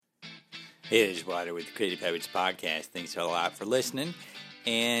It is Water with the Creative Habits Podcast. Thanks a lot for listening.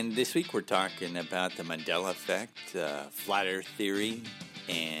 And this week we're talking about the Mandela Effect, flat Earth theory,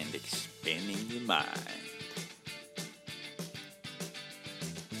 and expanding your mind.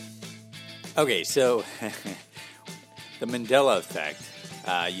 Okay, so the Mandela Effect,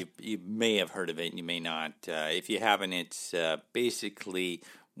 you may have heard of it and you may not. If you haven't, it's basically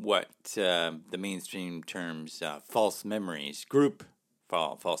what the mainstream terms false memories, group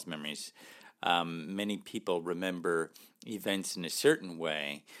false memories. Many people remember events in a certain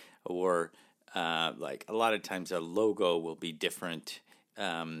way, or like a lot of times a logo will be different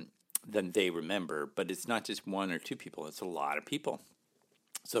than they remember, but it's not just one or two people, it's a lot of people.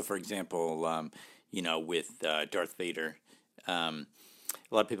 So, for example, with Darth Vader, a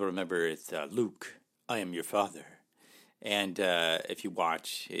lot of people remember it's Luke, I am your father. And if you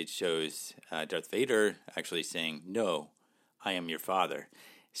watch, it shows Darth Vader actually saying, no, I am your father.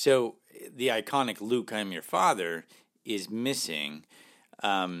 So the iconic Luke, I am your father is missing.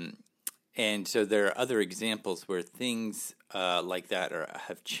 And so there are other examples where things like that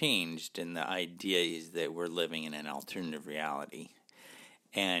have changed, and the idea is that we're living in an alternative reality.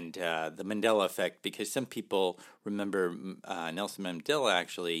 And the Mandela Effect, because some people remember Nelson Mandela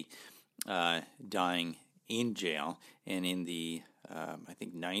actually dying in jail, and in the, I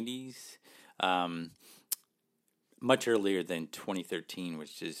think, 90s, much earlier than 2013,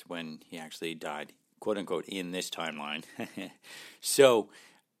 which is when he actually died, quote-unquote, in this timeline. So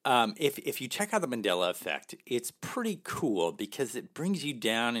if you check out the Mandela Effect, it's pretty cool because it brings you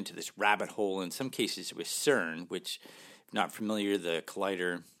down into this rabbit hole, in some cases with CERN, which, if not familiar, the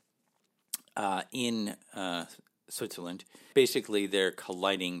collider in Switzerland. Basically, they're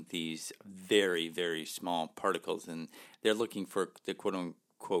colliding these very, very small particles, and they're looking for the quote-unquote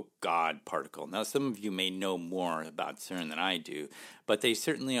God particle. Now, some of you may know more about CERN than I do, but they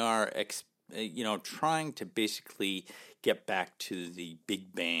certainly are, trying to basically get back to the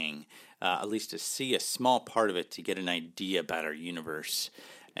Big Bang, at least to see a small part of it, to get an idea about our universe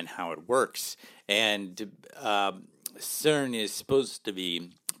and how it works. And CERN is supposed to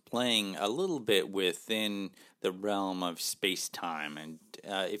be playing a little bit within the realm of space-time. And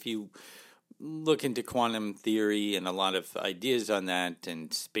if you look into quantum theory and a lot of ideas on that,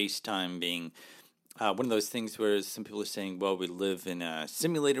 and space-time being one of those things where some people are saying, well, we live in a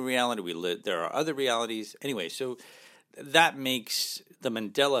simulated reality, there are other realities. Anyway, so that makes the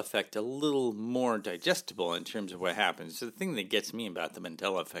Mandela Effect a little more digestible in terms of what happens. So the thing that gets me about the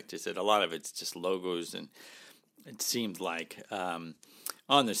Mandela Effect is that a lot of it's just logos, and it seems like on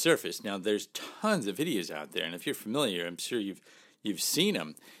the surface. Now, there's tons of videos out there, and if you're familiar, I'm sure you've seen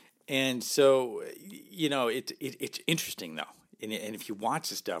them. And so, it's interesting, though. And if you watch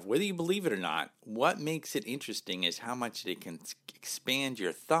the stuff, whether you believe it or not, what makes it interesting is how much it can expand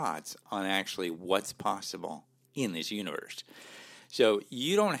your thoughts on actually what's possible in this universe. So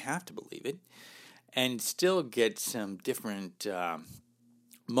you don't have to believe it, and still get some different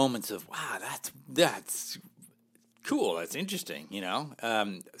moments of, wow, that's cool, that's interesting,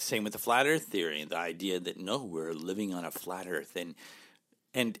 Same with the flat Earth theory, the idea that, no, we're living on a flat Earth.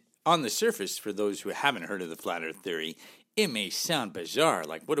 And on the surface, for those who haven't heard of the flat Earth theory, it may sound bizarre,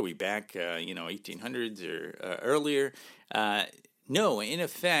 like, what are we back, 1800s or earlier? No, in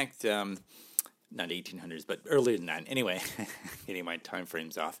effect, not 1800s, but earlier than that. Anyway, getting my time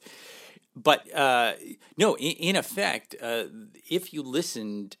frames off. But no, in effect, if you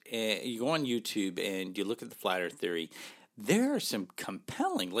listened, you go on YouTube and you look at the flat Earth theory, there are some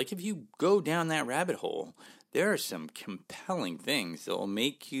compelling, like if you go down that rabbit hole, there are some compelling things that will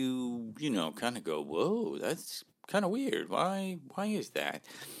make you, kind of go, whoa, that's kind of weird. Why is that?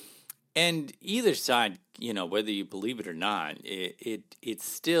 And either side, whether you believe it or not, it's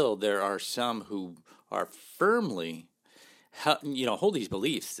still, there are some who are firmly, hold these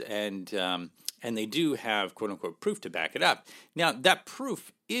beliefs, and they do have quote unquote proof to back it up. Now, that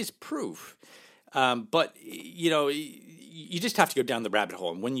proof is proof, but you just have to go down the rabbit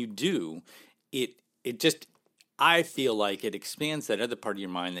hole, and when you do, it just, I feel like it expands that other part of your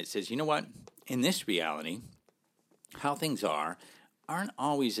mind that says, you know what, in this reality, how things aren't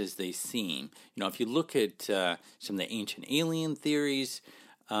always as they seem. If you look at some of the ancient alien theories,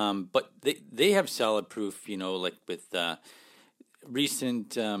 but they have solid proof, like with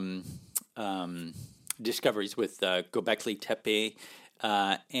recent discoveries with Göbekli Tepe,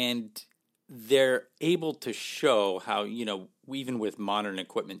 and they're able to show how, even with modern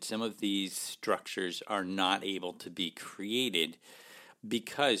equipment, some of these structures are not able to be created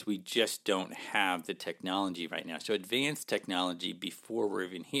because we just don't have the technology right now. So advanced technology before we're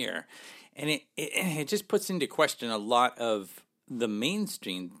even here. And it just puts into question a lot of the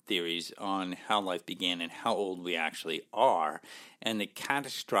mainstream theories on how life began and how old we actually are, and the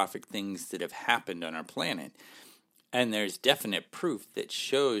catastrophic things that have happened on our planet. And there's definite proof that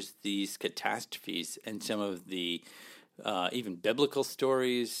shows these catastrophes and some of the even biblical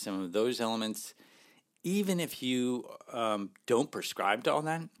stories, some of those elements. Even if you don't prescribe to all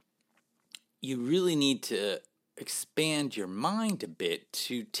that, you really need to expand your mind a bit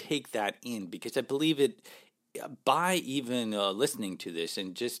to take that in, because I believe it, by even listening to this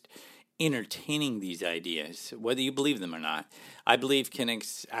and just entertaining these ideas, whether you believe them or not, I believe can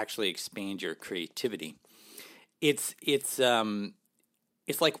actually expand your creativity. It's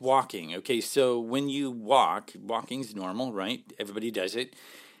like walking. Okay, so when you walking's normal, right? Everybody does it.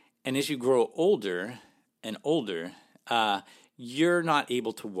 And as you grow older and older, you're not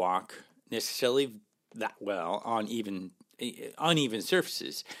able to walk necessarily that well on uneven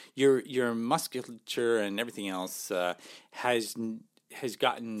surfaces. Your musculature and everything else has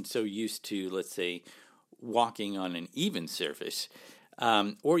gotten so used to, let's say, walking on an even surface,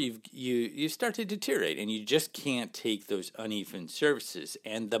 or you start to deteriorate, and you just can't take those uneven surfaces.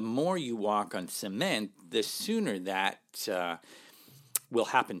 And the more you walk on cement, the sooner that will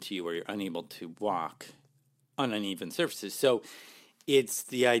happen to you, where you're unable to walk on uneven surfaces. So it's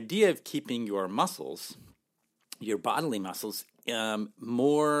the idea of keeping your muscles, your bodily muscles,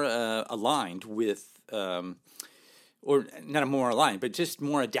 more aligned with, or not more aligned, but just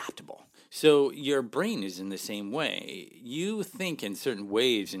more adaptable. So your brain is in the same way. You think in certain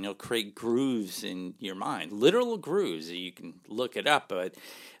ways, and you'll create grooves in your mind, literal grooves. You can look it up, but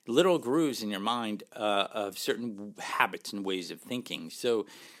literal grooves in your mind of certain habits and ways of thinking. So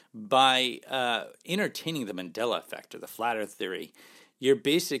by entertaining the Mandela effect or the flat earth theory, you're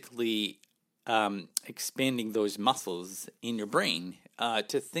basically expanding those muscles in your brain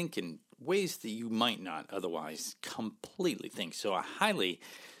to think in ways that you might not otherwise completely think. So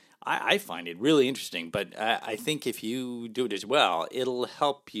I find it really interesting, but I think if you do it as well, it'll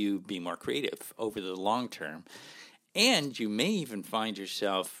help you be more creative over the long term. And you may even find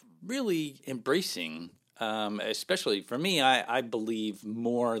yourself really embracing, especially for me, I believe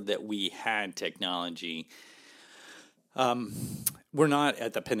more that we had technology. We're not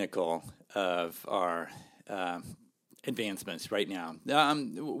at the pinnacle of our advancements right now.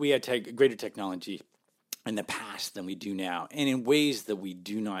 We had greater technology in the past than we do now, and in ways that we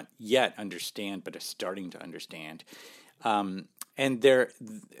do not yet understand, but are starting to understand. And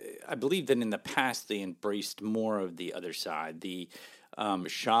I believe that in the past they embraced more of the other side, the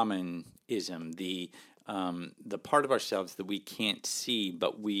shamanism, the part of ourselves that we can't see,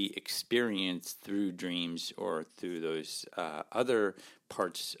 but we experience through dreams or through those other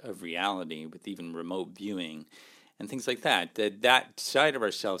parts of reality, with even remote viewing and things like that. That side of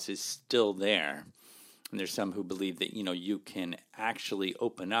ourselves is still there. And there's some who believe that, you can actually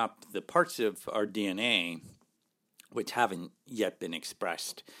open up the parts of our DNA which haven't yet been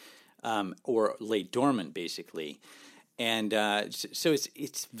expressed or lay dormant, basically. And so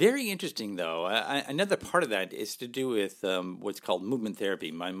it's very interesting, though. Another part of that is to do with what's called movement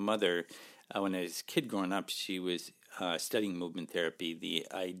therapy. My mother, when I was a kid growing up, she was studying movement therapy. The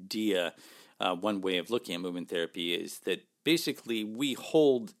idea, one way of looking at movement therapy is that basically we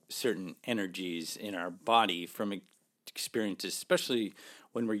hold certain energies in our body from experiences, especially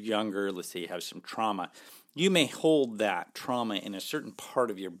when we're younger. Let's say you have some trauma. You may hold that trauma in a certain part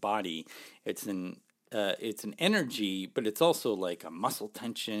of your body. It's an energy, but it's also like a muscle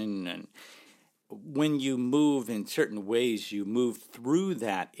tension. And when you move in certain ways, you move through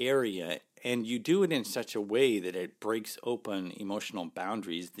that area, and you do it in such a way that it breaks open emotional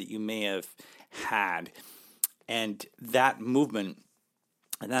boundaries that you may have had. And that movement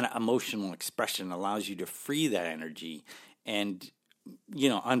and that emotional expression allows you to free that energy and,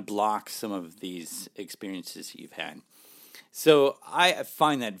 unblock some of these experiences you've had. So I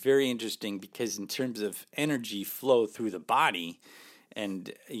find that very interesting, because in terms of energy flow through the body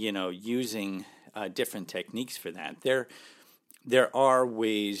and, using different techniques for that, there are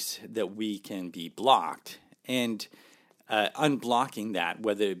ways that we can be blocked, and unblocking that,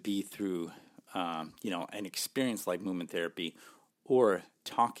 whether it be through an experience like movement therapy or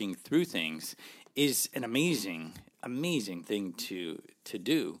talking through things, is an amazing thing to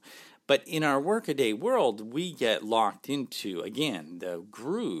do. But in our workaday world, we get locked into, again, the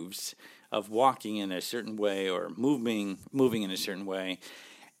grooves of walking in a certain way or moving in a certain way,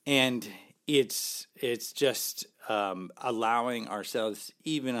 and it's just allowing ourselves,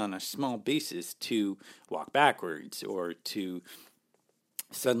 even on a small basis, to walk backwards, or to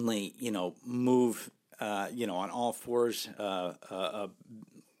suddenly, move, on all fours, on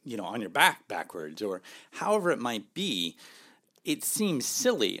your back backwards, or however it might be. it seems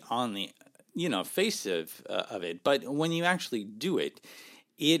silly on the face of it, but when you actually do it,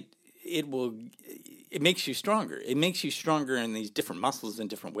 it makes you stronger. It makes you stronger in these different muscles in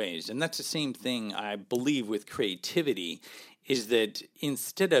different ways, and that's the same thing I believe with creativity. Is that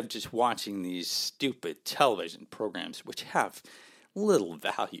instead of just watching these stupid television programs, which have little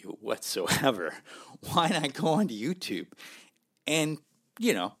value whatsoever, why not go onto YouTube and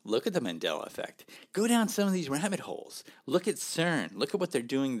look at the Mandela effect. Go down some of these rabbit holes. Look at CERN. Look at what they're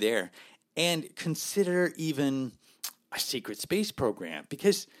doing there. And consider even a secret space program.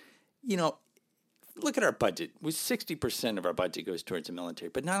 Because, look at our budget. 60% of our budget goes towards the military.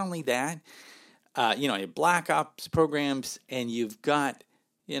 But not only that, you have black ops programs, and you've got,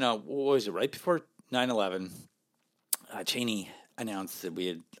 what was it, right before 9/11, Cheney announced that we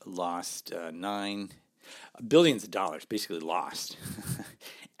had lost billions of dollars, basically lost.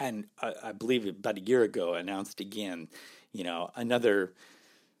 And I believe about a year ago announced again, another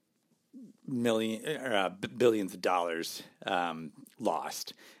billions of dollars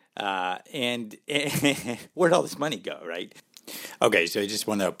lost. And where'd all this money go, right? Okay, so I just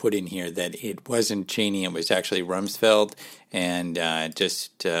want to put in here that it wasn't Cheney, it was actually Rumsfeld. And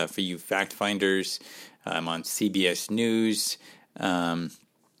just for you fact finders, I'm on CBS News. From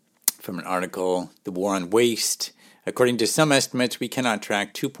an article, The War on Waste. According to some estimates, we cannot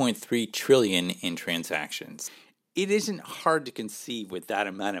track 2.3 trillion in transactions. It isn't hard to conceive with that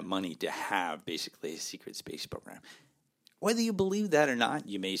amount of money to have basically a secret space program. Whether you believe that or not,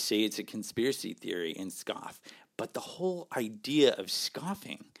 you may say it's a conspiracy theory and scoff. But the whole idea of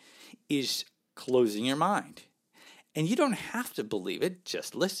scoffing is closing your mind. And you don't have to believe it,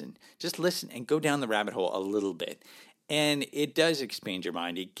 just listen. Just listen and go down the rabbit hole a little bit. And it does expand your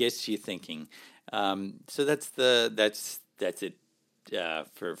mind. It gets you thinking. So that's it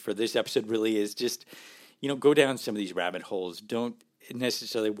for this episode. Really, is just go down some of these rabbit holes. Don't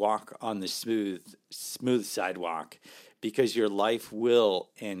necessarily walk on the smooth sidewalk, because your life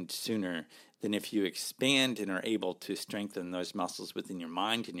will end sooner than if you expand and are able to strengthen those muscles within your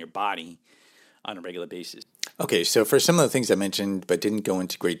mind and your body on a regular basis. Okay, so for some of the things I mentioned but didn't go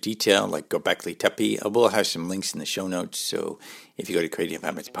into great detail, like Göbekli Tepe, I will have some links in the show notes. So if you go to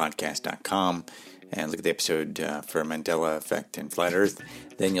creativehabitspodcast.com and look at the episode for Mandela Effect and Flat Earth,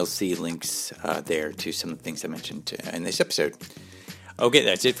 then you'll see links there to some of the things I mentioned in this episode. Okay,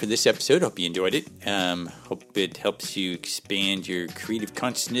 that's it for this episode. Hope you enjoyed it. Hope it helps you expand your creative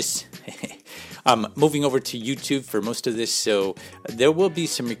consciousness. I'm moving over to YouTube for most of this, so there will be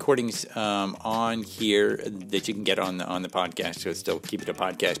some recordings on here that you can get on the podcast, so still keep it a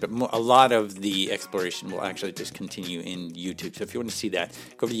podcast. But a lot of the exploration will actually just continue in YouTube. So if you want to see that,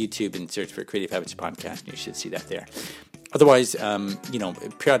 go to YouTube and search for Creative Habits Podcast, and you should see that there. Otherwise,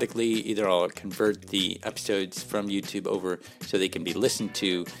 periodically, either I'll convert the episodes from YouTube over so they can be listened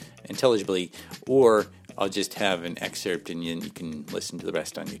to intelligibly, or I'll just have an excerpt and you can listen to the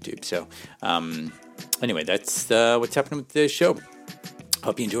rest on YouTube. So, anyway, that's what's happening with the show.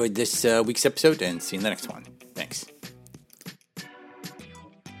 Hope you enjoyed this week's episode, and see you in the next one.